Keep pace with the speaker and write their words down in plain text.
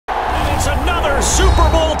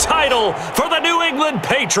Super Bowl title for the New England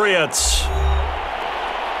Patriots.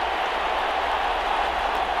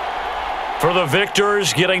 For the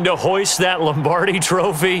victors, getting to hoist that Lombardi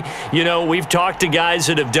trophy, you know, we've talked to guys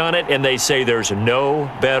that have done it, and they say there's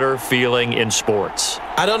no better feeling in sports.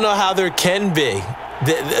 I don't know how there can be.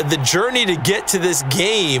 The journey to get to this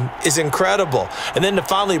game is incredible. And then to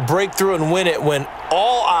finally break through and win it when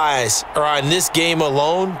all eyes are on this game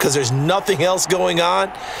alone because there's nothing else going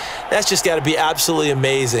on, that's just got to be absolutely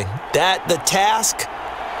amazing. The task,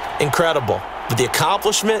 incredible. But the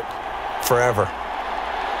accomplishment, forever.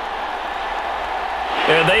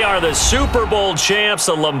 And they are the Super Bowl champs.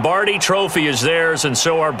 The Lombardi trophy is theirs, and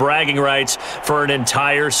so are bragging rights for an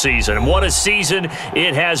entire season. And what a season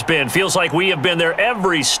it has been. Feels like we have been there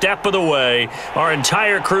every step of the way. Our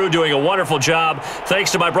entire crew doing a wonderful job.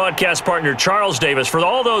 Thanks to my broadcast partner, Charles Davis. For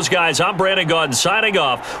all those guys, I'm Brandon Gaudin signing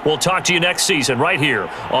off. We'll talk to you next season right here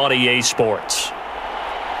on EA Sports.